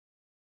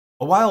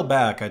A while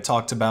back, I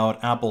talked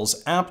about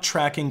Apple's App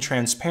Tracking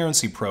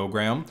Transparency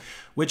program,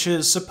 which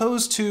is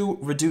supposed to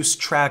reduce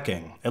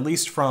tracking, at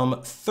least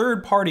from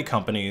third-party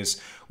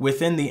companies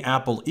within the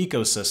Apple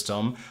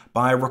ecosystem,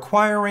 by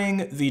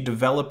requiring the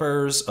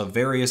developers of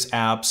various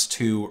apps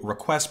to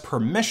request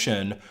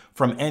permission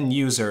from end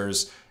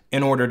users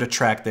in order to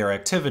track their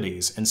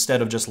activities,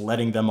 instead of just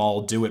letting them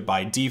all do it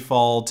by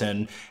default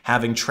and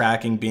having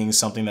tracking being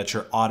something that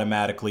you're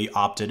automatically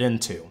opted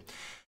into.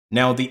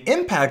 Now, the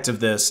impact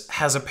of this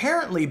has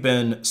apparently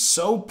been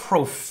so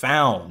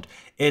profound.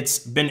 It's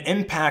been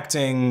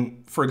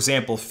impacting, for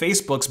example,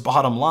 Facebook's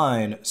bottom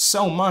line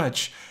so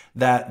much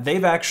that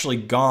they've actually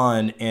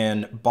gone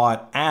and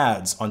bought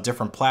ads on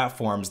different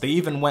platforms. They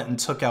even went and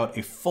took out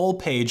a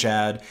full-page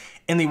ad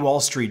in the Wall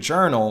Street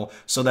Journal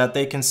so that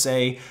they can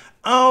say,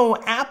 "Oh,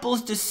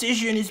 Apple's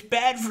decision is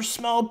bad for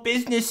small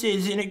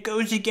businesses and it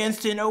goes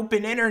against an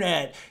open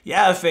internet."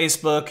 Yeah,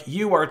 Facebook,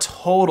 you are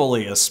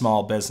totally a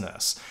small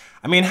business.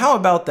 I mean, how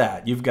about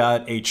that? You've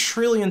got a $1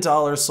 trillion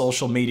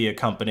social media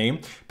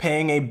company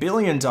paying a $1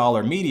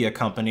 billion media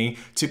company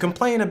to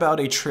complain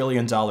about a $1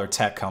 trillion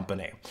tech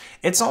company.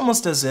 It's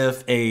almost as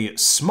if a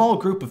small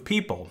group of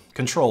people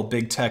control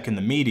big tech in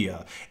the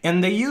media,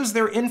 and they use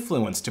their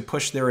influence to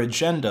push their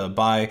agenda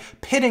by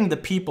pitting the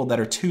people that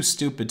are too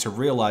stupid to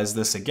realize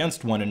this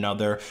against one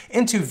another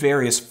into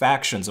various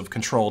factions of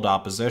controlled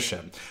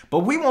opposition. But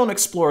we won't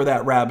explore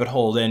that rabbit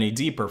hole any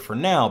deeper for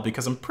now,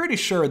 because I'm pretty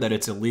sure that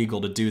it's illegal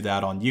to do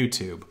that on YouTube.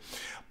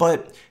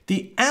 But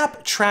the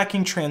app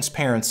tracking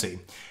transparency,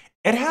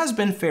 it has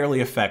been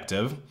fairly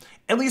effective,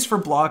 at least for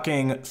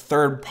blocking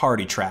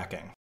third-party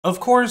tracking. Of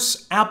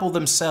course, Apple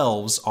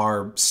themselves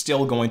are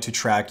still going to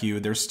track you.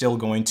 They're still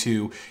going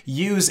to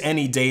use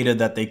any data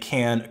that they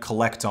can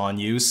collect on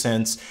you,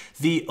 since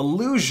the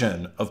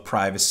illusion of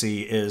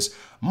privacy is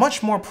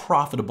much more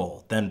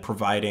profitable than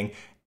providing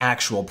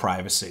actual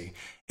privacy.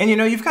 And you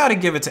know, you've got to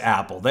give it to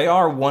Apple. They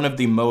are one of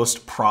the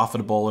most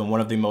profitable and one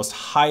of the most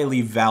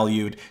highly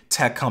valued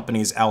tech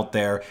companies out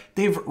there.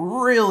 They've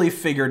really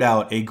figured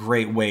out a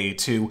great way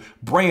to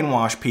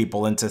brainwash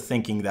people into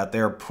thinking that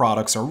their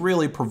products are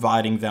really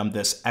providing them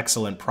this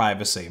excellent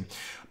privacy.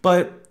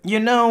 But,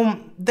 you know,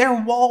 their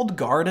walled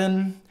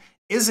garden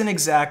isn't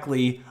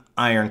exactly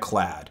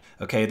ironclad.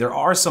 Okay, there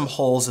are some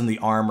holes in the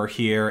armor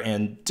here,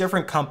 and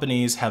different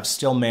companies have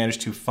still managed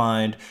to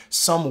find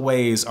some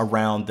ways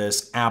around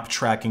this app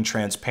tracking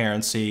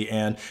transparency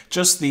and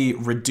just the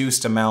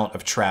reduced amount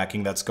of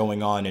tracking that's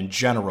going on in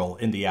general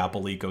in the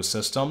Apple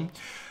ecosystem.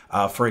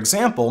 For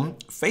example,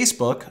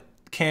 Facebook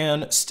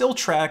can still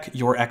track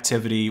your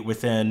activity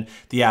within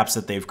the apps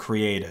that they've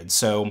created.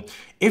 So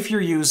if you're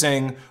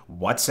using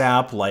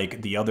WhatsApp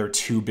like the other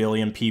 2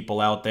 billion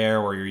people out there,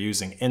 or you're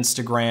using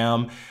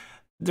Instagram,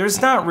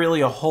 there's not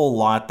really a whole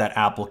lot that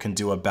Apple can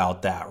do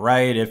about that,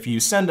 right? If you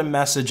send a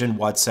message in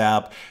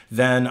WhatsApp,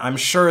 then I'm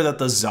sure that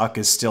the Zuck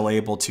is still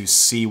able to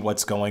see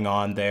what's going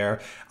on there.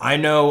 I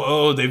know,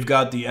 oh, they've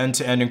got the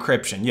end-to-end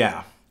encryption.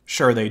 Yeah,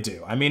 sure they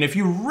do. I mean, if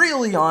you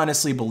really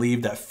honestly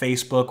believe that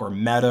Facebook or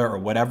Meta or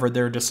whatever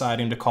they're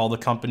deciding to call the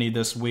company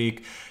this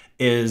week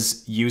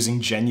is using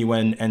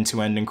genuine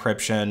end-to-end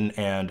encryption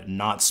and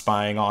not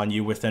spying on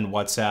you within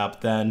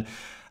WhatsApp, then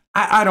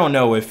I don't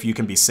know if you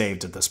can be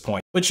saved at this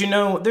point. But you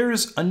know,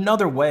 there's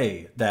another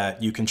way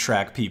that you can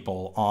track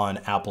people on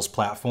Apple's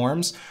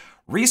platforms.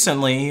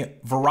 Recently,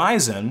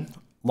 Verizon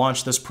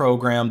launched this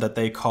program that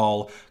they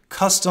call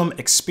Custom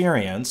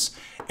Experience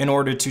in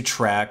order to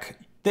track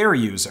their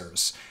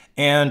users.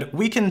 And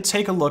we can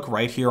take a look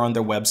right here on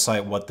their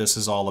website what this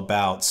is all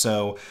about.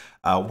 So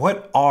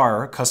what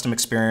are Custom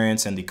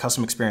Experience and the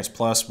Custom Experience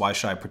Plus? Why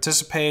should I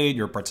participate?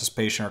 Your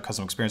participation in our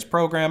Custom Experience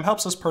program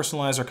helps us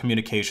personalize our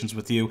communications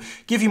with you,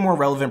 give you more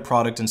relevant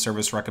product and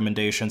service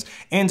recommendations,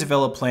 and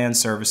develop plans,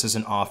 services,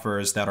 and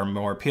offers that are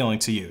more appealing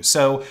to you.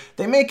 So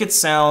they make it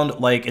sound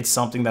like it's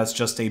something that's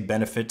just a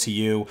benefit to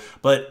you,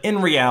 but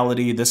in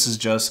reality, this is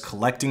just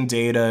collecting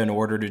data in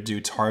order to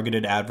do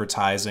targeted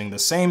advertising, the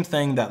same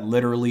thing that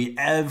literally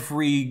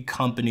every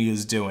company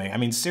is doing. I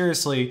mean,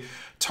 seriously,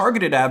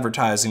 targeted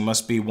advertising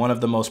must be one of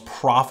the most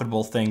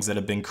profitable things that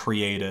have been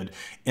created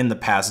in the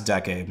past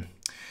decade.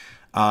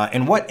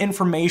 And what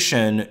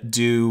information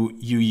do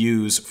you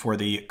use for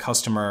the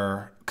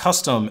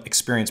custom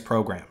experience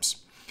programs?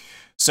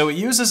 So it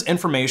uses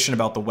information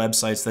about the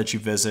websites that you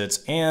visit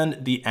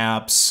and the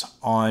apps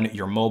on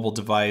your mobile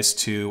device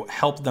to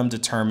help them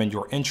determine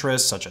your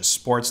interests, such as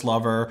sports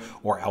lover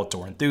or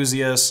outdoor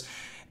enthusiast.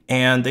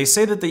 And they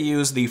say that they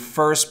use the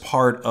first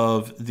part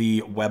of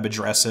the web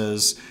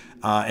addresses,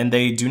 and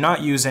they do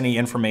not use any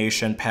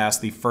information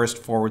past the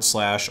first /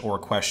 or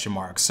question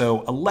mark.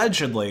 So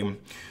allegedly,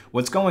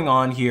 what's going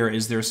on here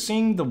is they're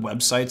seeing the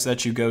websites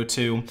that you go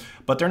to,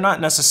 but they're not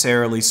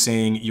necessarily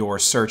seeing your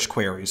search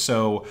queries.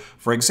 So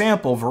for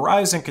example,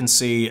 Verizon can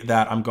see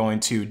that I'm going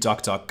to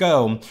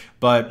DuckDuckGo,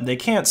 but they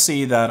can't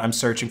see that I'm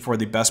searching for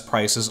the best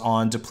prices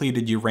on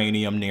depleted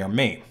uranium near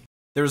me.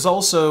 There's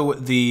also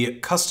the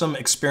Custom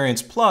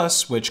Experience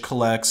Plus, which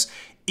collects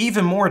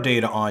even more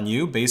data on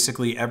you,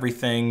 basically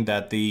everything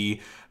that the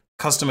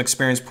Custom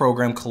Experience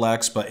program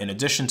collects, but in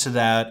addition to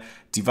that,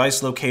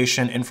 device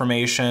location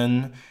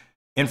information,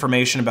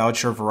 information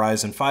about your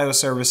Verizon FiOS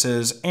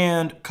services,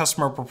 and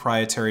customer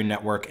proprietary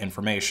network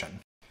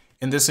information.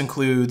 And this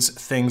includes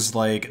things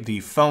like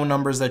the phone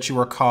numbers that you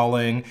are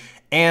calling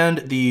and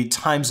the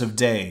times of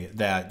day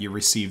that you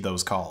receive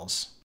those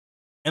calls.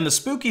 And the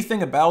spooky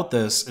thing about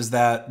this is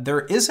that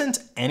there isn't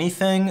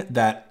anything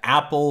that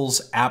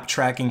Apple's app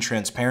tracking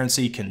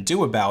transparency can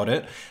do about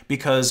it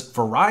because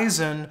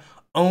Verizon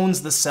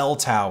owns the cell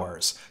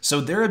towers.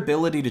 So their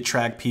ability to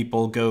track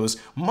people goes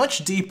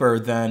much deeper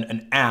than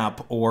an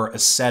app or a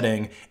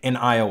setting in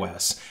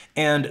iOS.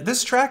 And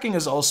this tracking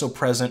is also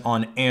present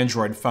on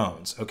Android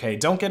phones, okay?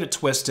 Don't get it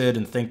twisted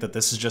and think that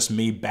this is just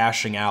me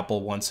bashing Apple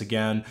once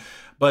again.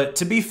 But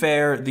to be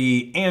fair,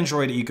 the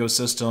Android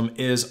ecosystem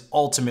is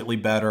ultimately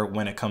better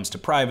when it comes to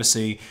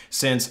privacy,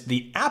 since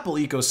the Apple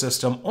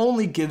ecosystem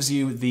only gives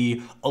you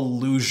the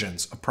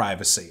illusions of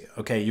privacy.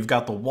 Okay, you've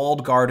got the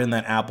walled garden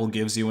that Apple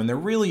gives you, and there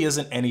really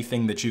isn't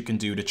anything that you can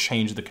do to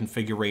change the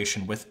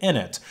configuration within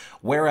it.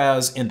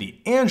 Whereas in the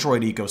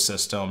Android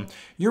ecosystem,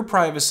 your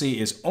privacy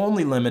is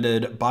only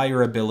limited by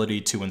your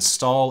ability to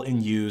install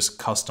and use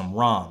custom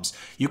ROMs.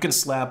 You can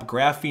slap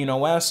Graphene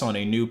OS on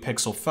a new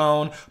Pixel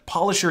phone,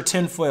 polish your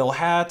tinfoil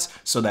hat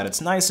so that it's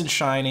nice and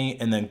shiny,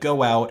 and then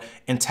go out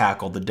and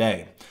tackle the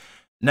day.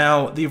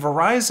 Now, the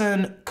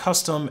Verizon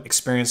Custom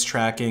Experience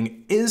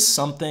tracking is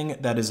something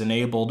that is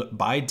enabled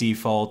by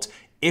default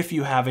if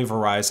you have a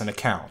Verizon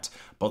account,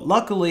 but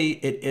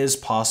luckily it is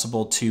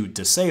possible to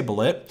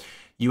disable it.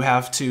 You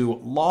have to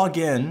log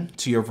in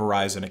to your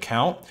Verizon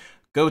account,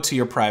 go to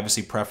your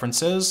privacy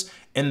preferences,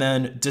 and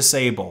then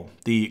disable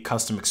the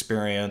custom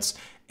experience,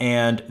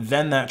 and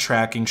then that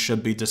tracking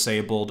should be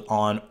disabled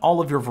on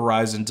all of your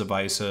Verizon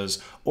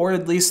devices, or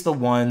at least the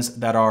ones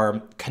that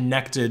are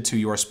connected to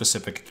your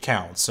specific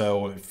account.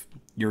 So if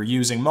you're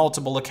using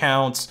multiple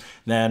accounts,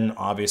 then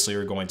obviously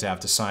you're going to have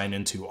to sign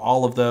into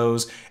all of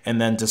those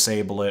and then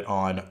disable it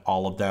on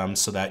all of them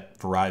so that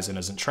Verizon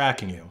isn't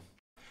tracking you.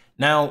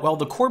 Now, while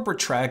the corporate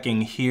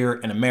tracking here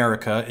in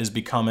America is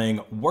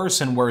becoming worse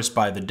and worse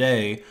by the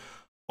day,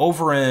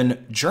 over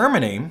in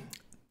Germany,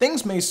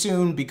 things may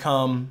soon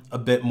become a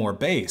bit more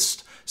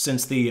based,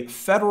 since the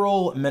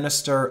Federal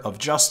Minister of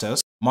Justice,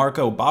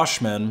 Marco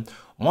Buschmann,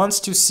 wants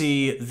to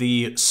see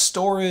the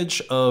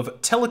storage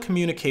of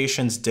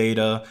telecommunications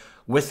data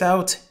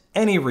without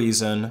any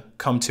reason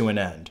come to an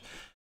end.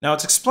 Now,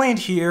 it's explained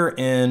here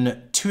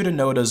in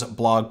Tudanota's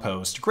blog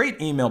post,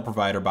 great email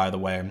provider, by the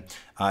way,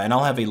 and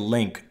I'll have a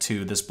link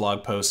to this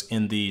blog post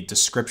in the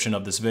description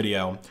of this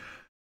video.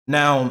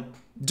 Now,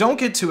 don't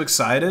get too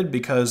excited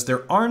because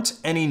there aren't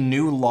any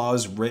new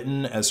laws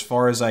written, as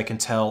far as I can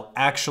tell,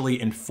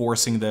 actually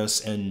enforcing this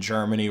in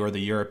Germany or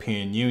the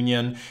European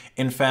Union.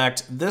 In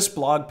fact, this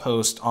blog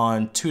post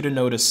on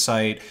Tudanota's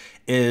site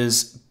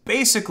is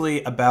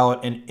basically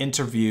about an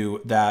interview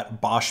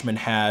that Buschmann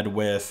had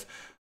with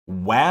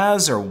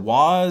Waz,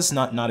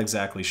 not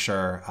exactly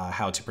sure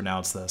how to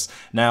pronounce this.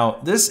 Now,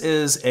 this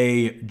is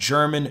a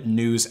German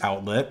news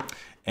outlet,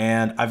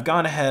 and I've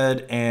gone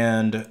ahead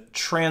and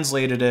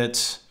translated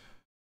it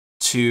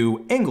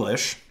to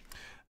English,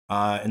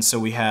 and so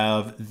we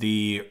have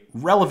the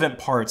relevant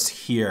parts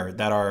here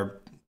that are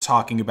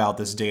talking about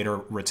this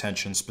data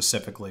retention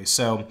specifically.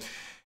 So,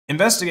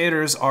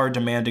 investigators are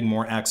demanding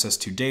more access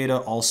to data,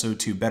 also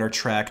to better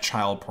track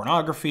child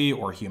pornography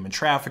or human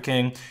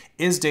trafficking.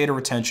 Is data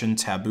retention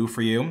taboo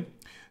for you?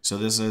 So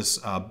this is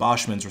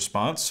Buschmann's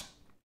response.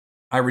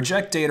 I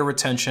reject data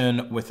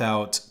retention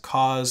without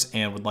cause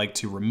and would like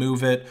to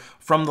remove it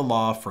from the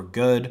law for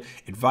good.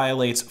 It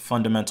violates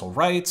fundamental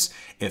rights.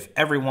 If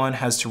everyone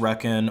has to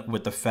reckon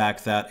with the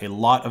fact that a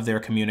lot of their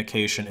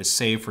communication is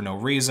saved for no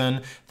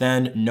reason,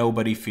 then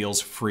nobody feels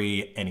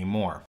free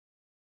anymore.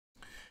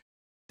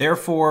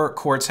 Therefore,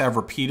 courts have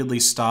repeatedly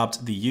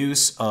stopped the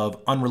use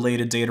of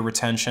unrelated data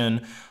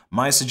retention.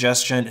 My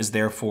suggestion is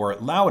therefore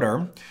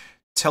louder.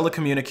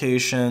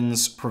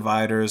 Telecommunications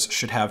providers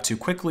should have to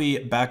quickly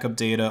back up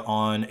data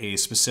on a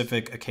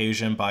specific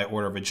occasion by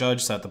order of a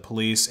judge so that the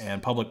police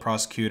and public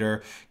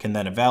prosecutor can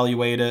then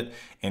evaluate it.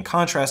 In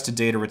contrast to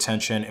data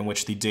retention, in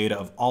which the data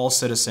of all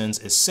citizens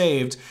is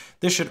saved,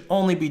 this should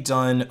only be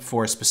done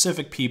for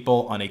specific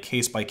people on a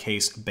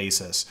case-by-case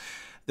basis.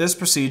 This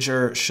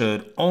procedure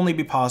should only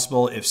be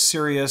possible if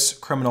serious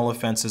criminal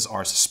offenses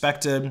are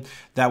suspected.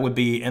 That would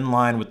be in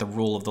line with the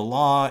rule of the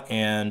law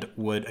and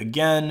would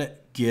again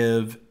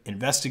give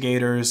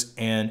investigators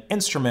an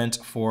instrument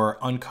for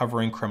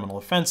uncovering criminal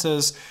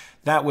offenses.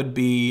 That would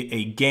be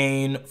a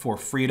gain for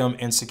freedom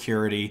and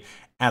security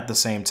at the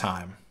same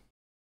time.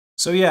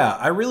 So yeah,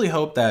 I really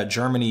hope that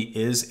Germany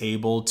is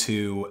able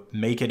to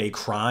make it a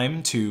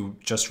crime to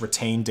just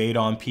retain data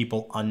on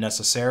people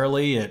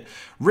unnecessarily. It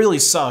really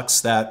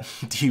sucks that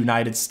the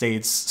United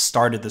States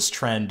started this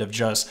trend of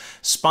just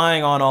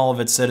spying on all of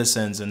its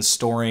citizens and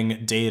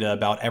storing data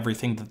about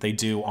everything that they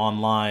do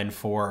online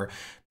for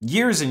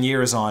years and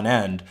years on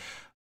end.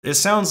 This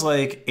sounds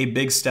like a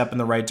big step in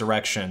the right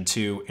direction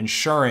to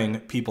ensuring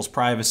people's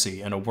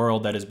privacy in a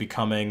world that is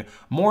becoming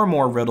more and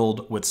more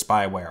riddled with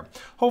spyware.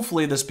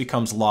 Hopefully this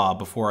becomes law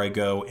before I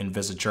go and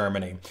visit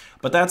Germany.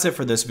 But that's it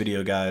for this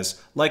video,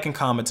 guys. Like and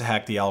comment to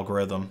hack the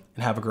algorithm,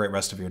 and have a great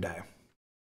rest of your day.